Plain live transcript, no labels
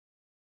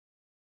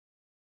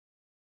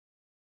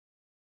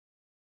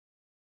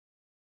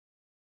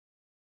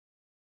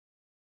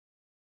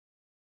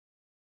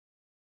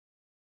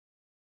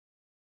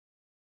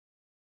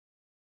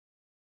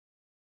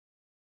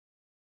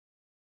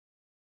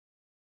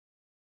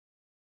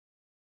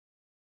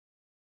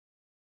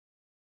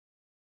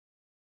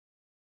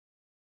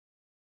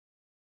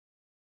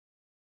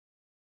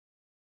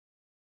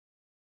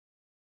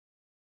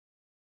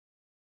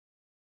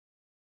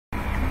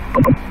Hello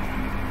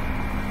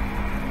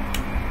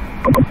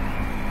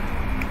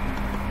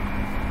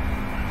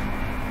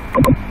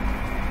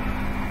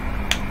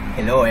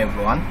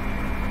everyone,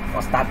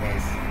 for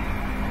starters,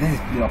 this is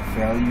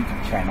Blockfell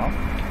YouTube channel.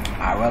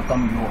 I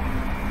welcome you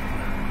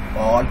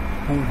all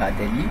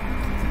wholeheartedly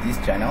to this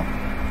channel.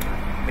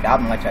 Without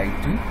much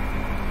ado,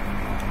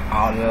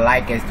 I would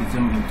like us to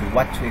zoom into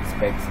what to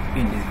expect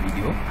in this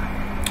video.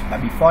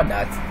 But before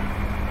that,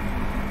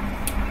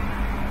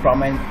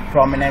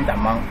 prominent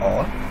among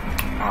all,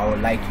 I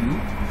would like you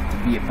to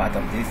be a part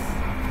of this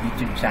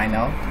YouTube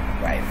channel.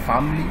 We are a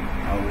family.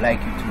 I would like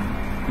you to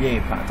be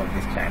a part of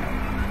this channel.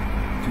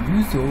 To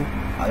do so,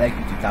 I'd like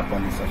you to tap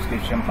on the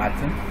subscription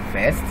button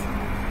first,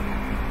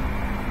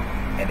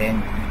 and then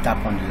you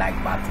tap on the like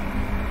button.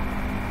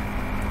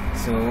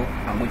 So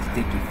I'm going to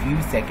take a few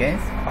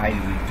seconds while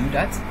you do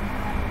that.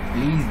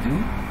 Please do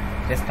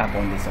just tap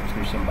on the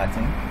subscription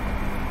button.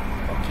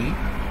 Okay,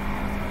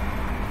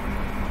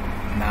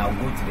 now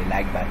go to the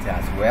like button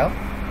as well.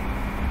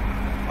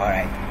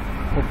 Alright,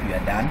 hope you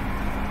are done.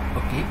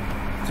 Okay,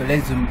 so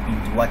let's zoom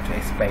into what to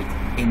expect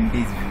in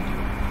this video.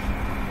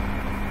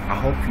 I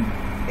hope you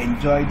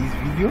enjoy this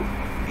video.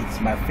 It's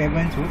my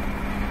fervent hope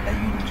that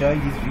you enjoy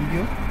this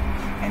video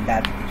and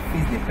that it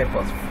fits the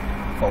purpose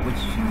for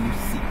which you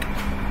seek.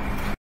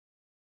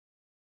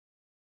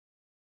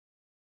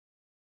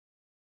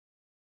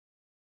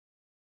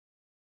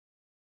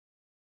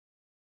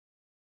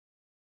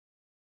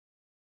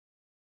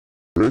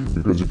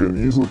 Because you can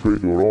easily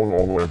create your own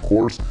online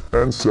course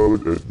and sell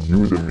it at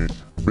Udemy,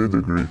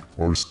 Bidegree,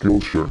 or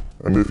Skillshare.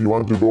 And if you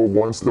want to go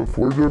one step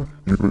further,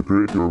 you could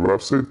create your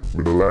website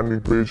with a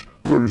landing page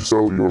where you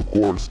sell your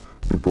course.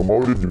 To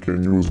promote it, you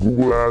can use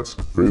Google Ads,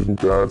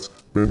 Facebook Ads,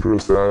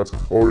 Pinterest Ads,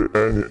 or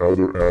any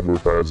other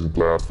advertising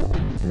platform.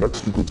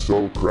 Next, you could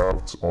sell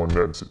crafts on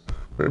Etsy.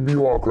 Maybe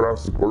you are a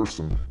crafty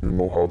person, you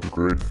know how to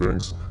create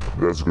things.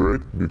 That's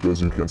great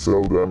because you can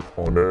sell them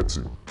on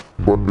Etsy.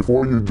 But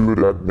before you do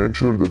that, make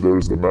sure that there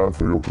is demand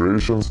for your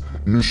creations.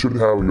 You should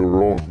have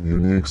your own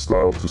unique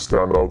style to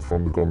stand out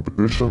from the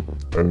competition,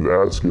 and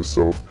ask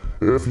yourself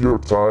if your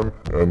time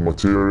and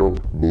material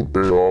will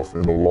pay off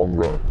in the long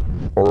run.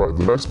 Alright,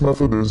 the next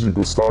method is you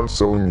can start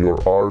selling your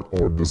art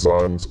or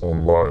designs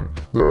online.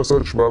 There are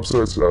such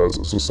websites as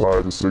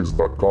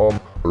society6.com,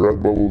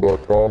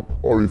 redbubble.com,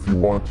 or if you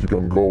want, you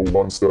can go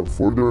one step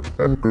further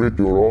and create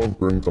your own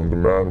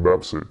print-on-demand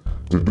website.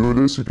 To do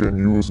this, you can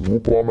use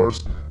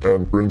WooCommerce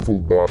and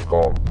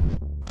Printful.com.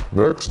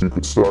 Next, you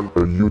could start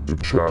a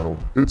YouTube channel.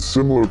 It's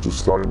similar to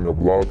starting a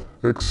blog,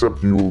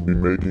 except you will be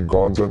making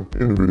content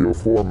in video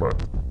format.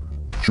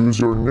 Choose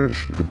your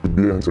niche. It could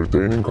be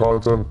entertaining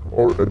content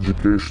or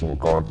educational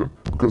content,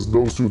 because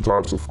those two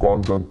types of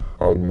content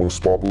are the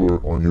most popular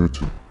on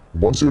YouTube.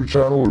 Once your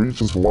channel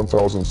reaches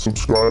 1,000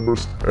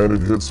 subscribers and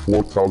it hits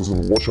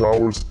 4,000 watch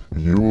hours,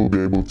 you will be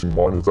able to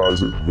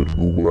monetize it with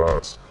Google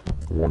Ads.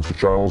 Once your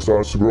channel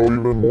starts to grow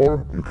even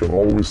more, you can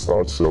always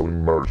start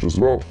selling merch as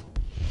well.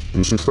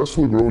 To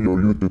successfully grow your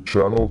YouTube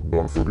channel,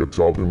 don't forget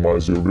to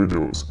optimize your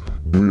videos.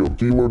 Do your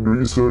keyword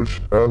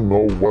research and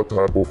know what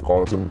type of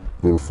content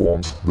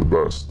performs the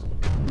best.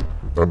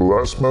 And the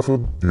last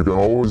method, you can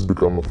always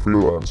become a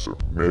freelancer.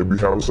 Maybe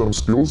you have some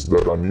skills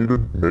that are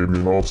needed, maybe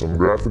you know some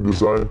graphic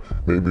design,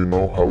 maybe you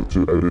know how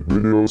to edit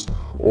videos,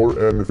 or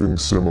anything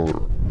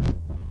similar.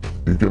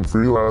 You can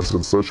freelance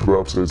at such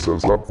websites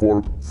as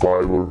Upwork,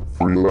 Fiverr,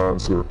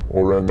 Freelancer,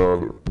 or any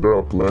other. There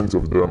are plenty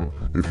of them.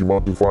 If you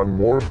want to find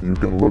more, you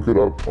can look it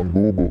up on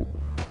Google.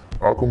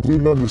 I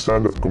completely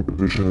understand that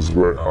competition is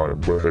very high,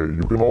 but hey,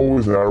 you can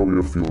always narrow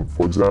your field.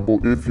 For example,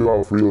 if you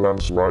are a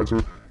freelance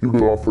writer, you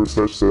could offer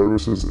such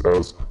services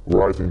as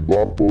writing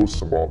blog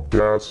posts about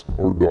cats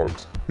or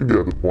dogs. You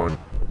get the point.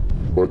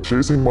 But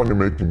chasing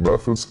money-making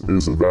methods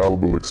is a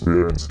valuable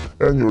experience,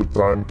 and your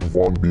time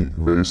won't be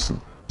wasted.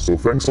 So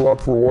thanks a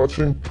lot for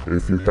watching.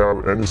 If you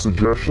have any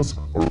suggestions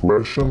or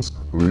questions,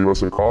 leave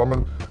us a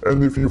comment.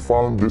 And if you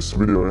found this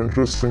video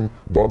interesting,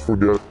 don't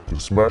forget to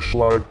smash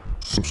like,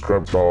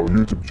 subscribe to our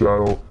YouTube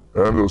channel,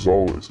 and as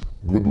always,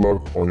 good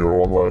luck on your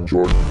online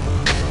journey.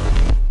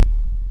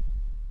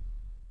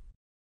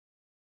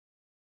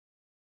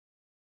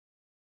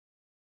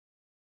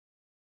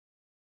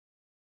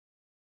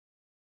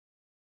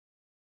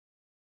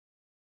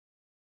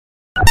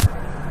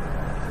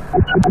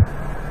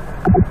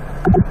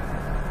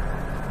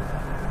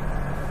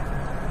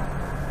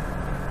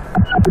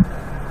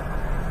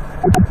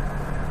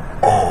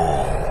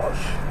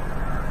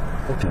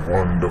 What a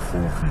wonderful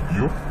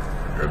video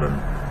and a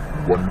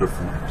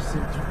wonderful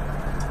episode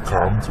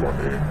come to an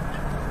end.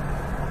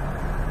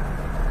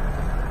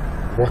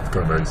 What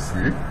can I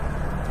say?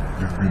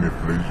 It's been a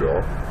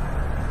pleasure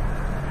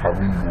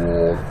having you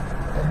all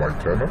on my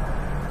channel.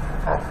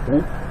 I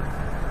hope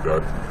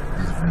that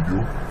this video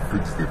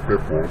fits the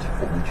purpose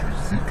for which you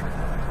seek,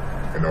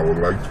 and I would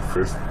like to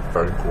first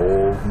thank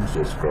all who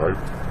subscribe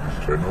to this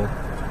channel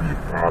to be a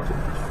part of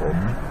this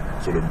family,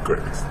 so that we can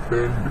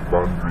extend the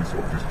boundaries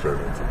of this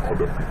channel to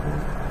other people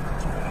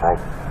to have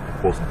a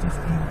positive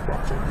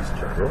impact on this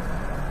channel.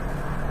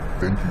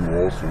 Thank you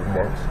all so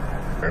much.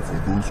 And for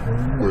those who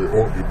were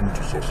unable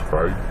to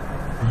subscribe,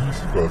 please,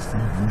 you can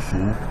still do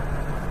so.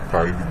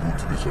 Kindly go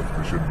to the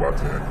subscription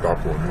button and tap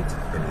on it,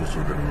 and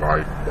also the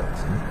like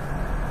button.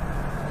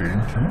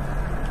 Thank you.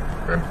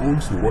 And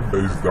also what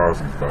this does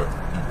is that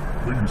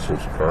when you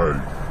subscribe,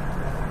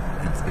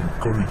 it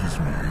encourages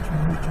me, it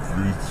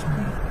motivates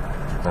me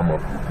to come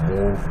up with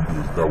more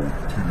videos that will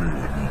tailor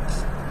your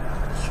needs.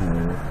 So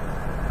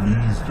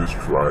please just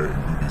try and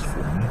do this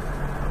for me.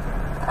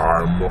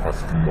 I'm not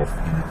asking of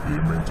any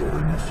payment or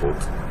any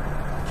sort.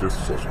 Just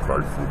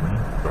subscribe for me.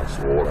 That's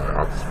all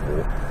I ask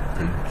for.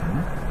 Thank you.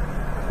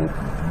 Hope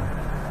you do.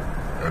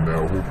 And I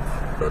hope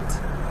that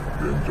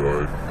you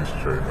enjoy this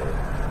channel.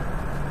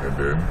 And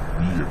then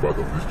be a part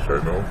of this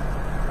channel.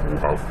 We'll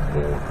have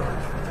more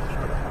times with each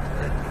other.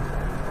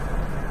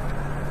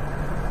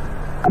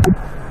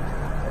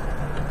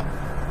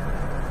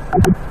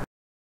 Thank you.